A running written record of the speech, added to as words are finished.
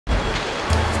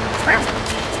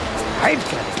I've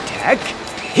got a tack.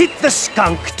 Hit the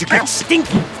skunk to get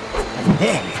stinky. And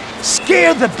then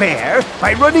scare the bear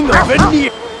by running over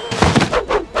near...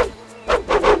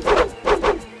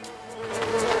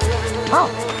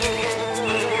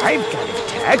 I've got a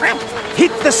tack.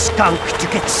 Hit the skunk to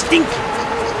get stinky.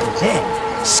 And then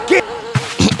scare...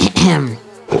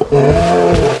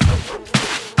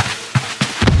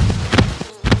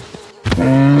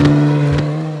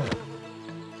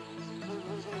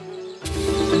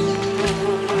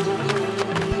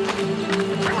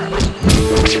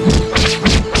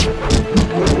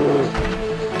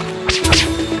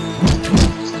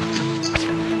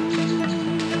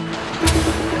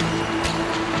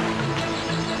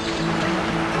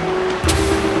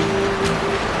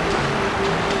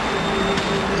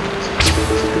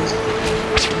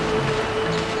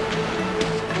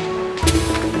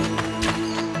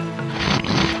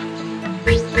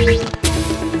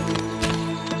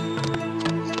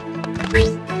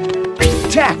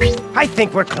 Jack, I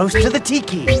think we're close to the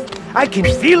tiki. I can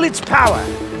feel its power.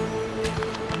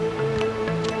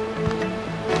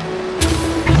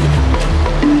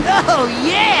 Oh,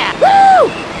 yeah! Woo!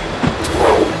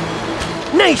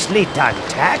 Nicely done,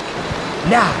 Tack.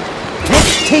 Now,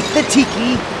 let's take the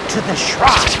tiki to the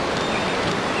shrine.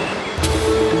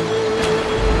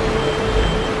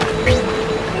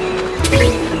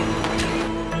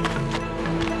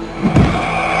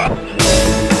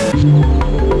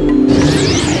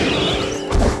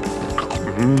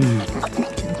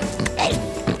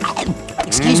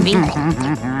 Excuse me.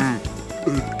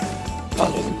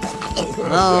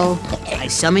 Hello? I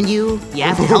summoned you? You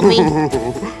have to help me?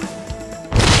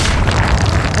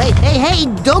 Hey,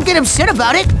 don't get upset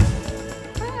about it!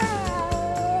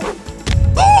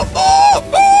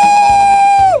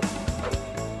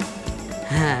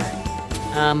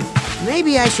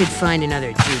 Maybe I should find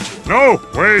another Juju. No,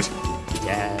 wait!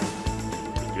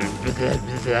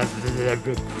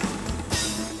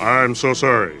 I'm so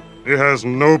sorry. He has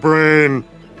no brain.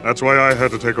 That's why I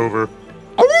had to take over.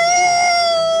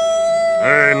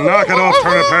 Hey, knock it off,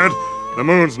 turnip head. The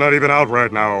moon's not even out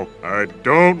right now. I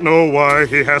don't know why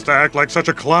he has to act like such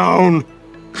a clown.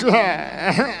 Oh,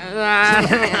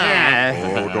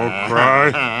 don't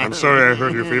cry. I'm sorry I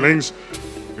hurt your feelings.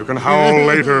 You can howl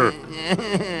later.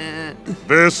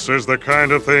 This is the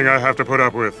kind of thing I have to put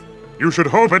up with. You should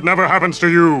hope it never happens to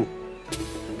you.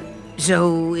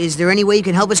 So, is there any way you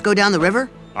can help us go down the river?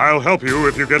 I'll help you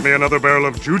if you get me another barrel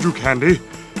of Juju candy.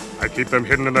 I keep them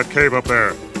hidden in that cave up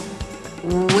there.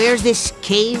 Where's this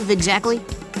cave exactly?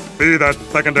 See that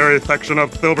secondary section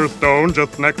of silver stone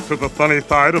just next to the sunny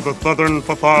side of the southern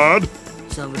facade?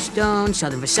 Silver stone,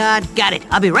 southern facade. Got it.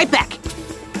 I'll be right back.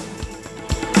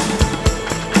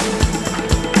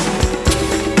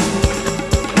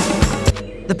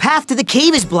 The path to the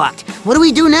cave is blocked. What do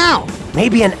we do now?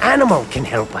 Maybe an animal can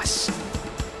help us.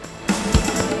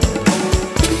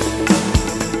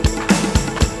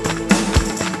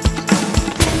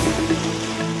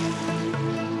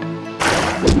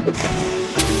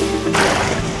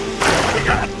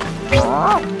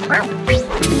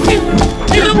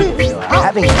 You're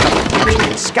having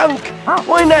a skunk.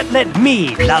 Why not let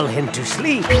me lull him to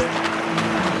sleep?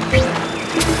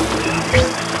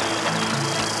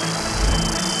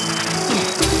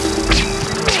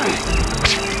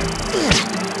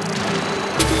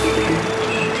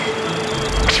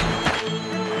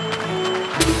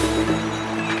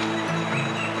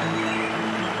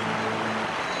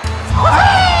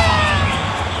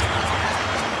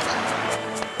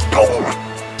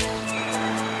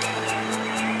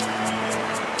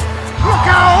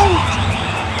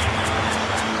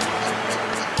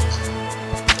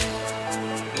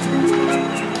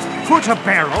 Put a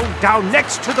barrel down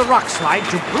next to the rock slide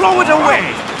to blow it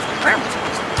away.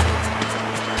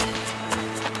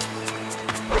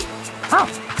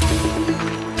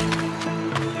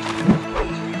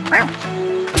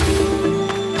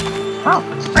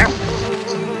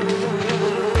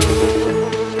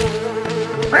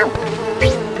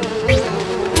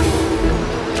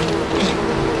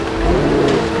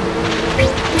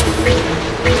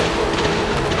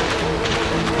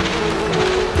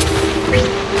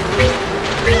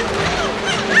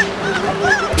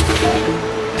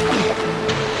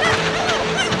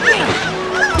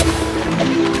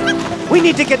 We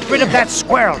need to get rid of that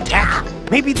squirrel, Tack.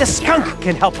 Maybe the skunk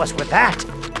can help us with that.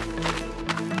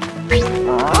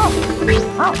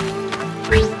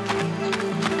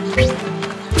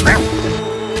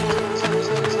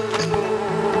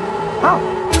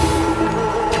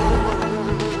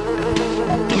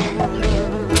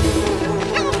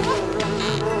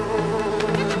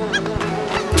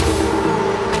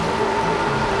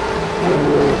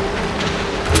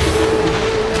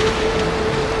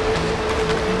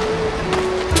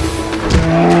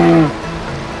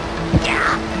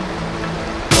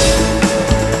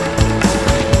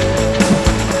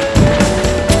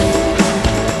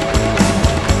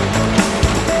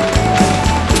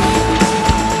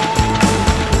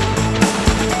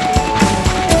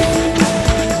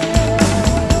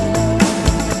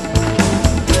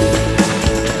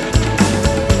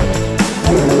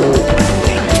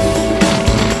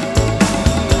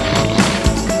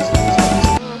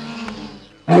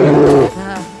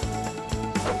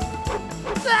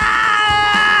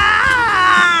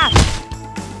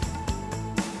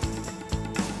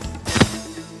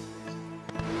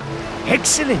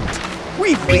 Excellent!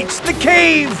 We've reached the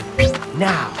cave!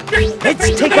 Now, let's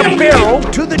take a barrel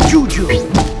to the juju.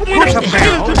 Put a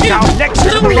barrel down next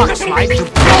to the rock slide to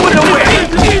blow it away.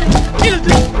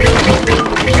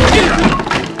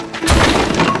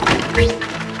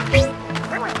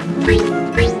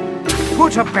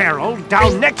 Put a barrel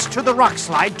down next to the rock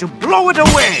slide to blow it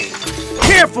away.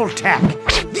 Careful, Tack.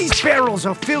 These barrels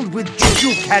are filled with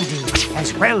juju candy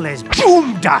as well as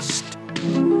boom dust.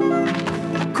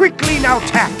 Quickly now,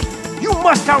 Tack. You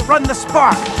must outrun the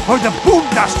spark, or the boom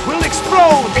dust will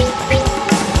explode!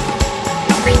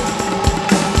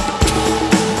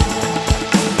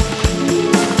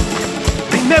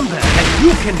 Remember that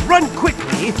you can run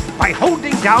quickly by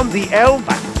holding down the L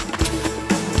button.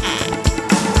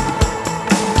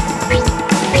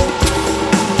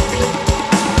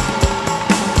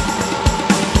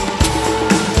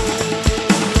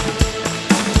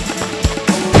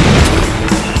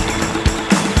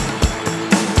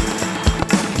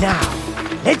 Now,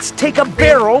 let's take a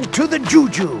barrel to the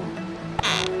juju.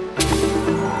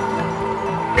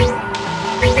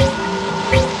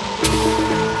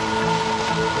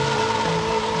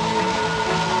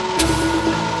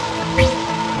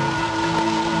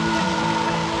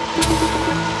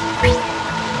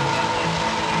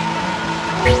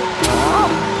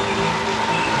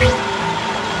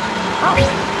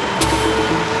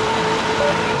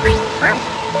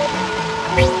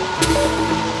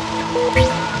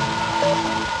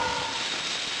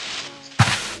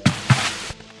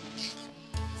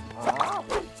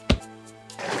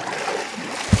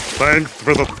 Thanks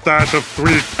for the stash of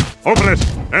sweets. Open it.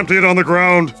 Empty it on the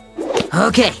ground.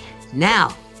 Okay, now,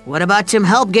 what about some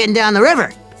help getting down the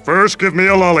river? First, give me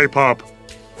a lollipop.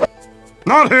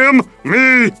 Not him,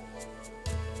 me.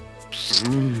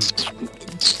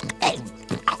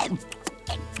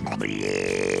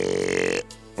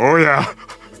 Oh yeah,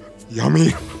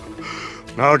 yummy.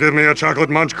 Now give me a chocolate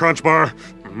munch crunch bar.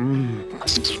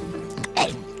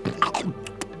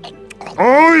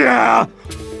 Oh yeah.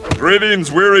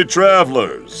 Greetings, weary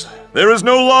travelers. There is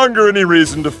no longer any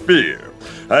reason to fear.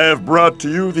 I have brought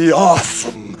to you the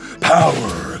awesome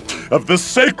power of the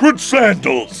sacred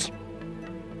sandals.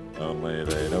 Only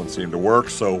they don't seem to work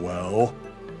so well.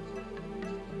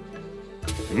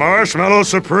 Marshmallow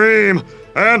Supreme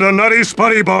and a Nutty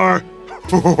Spuddy bar.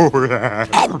 Oh yeah.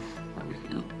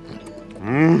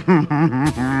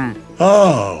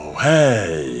 Oh,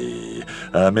 hey.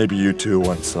 Maybe you two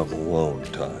want some alone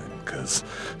time. Because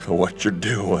what you're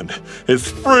doing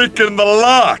is freaking the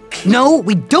lock! No,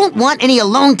 we don't want any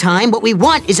alone time. What we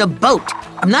want is a boat.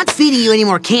 I'm not feeding you any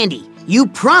more candy. You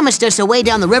promised us a way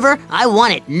down the river. I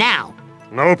want it now.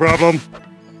 No problem.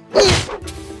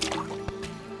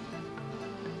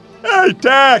 Hey,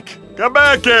 Tack! Come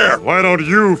back here! Why don't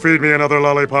you feed me another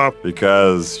lollipop?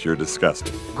 Because you're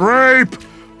disgusting. Grape!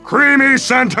 Creamy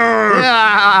center!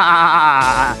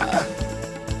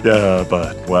 Yeah,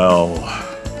 but, well...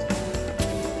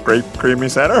 Grape creamy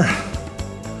center?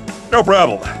 No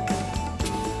problem.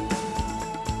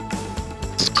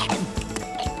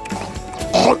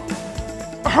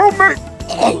 Help me!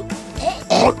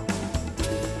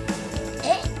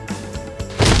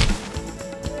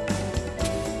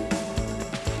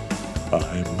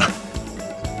 I'm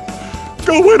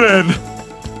going in.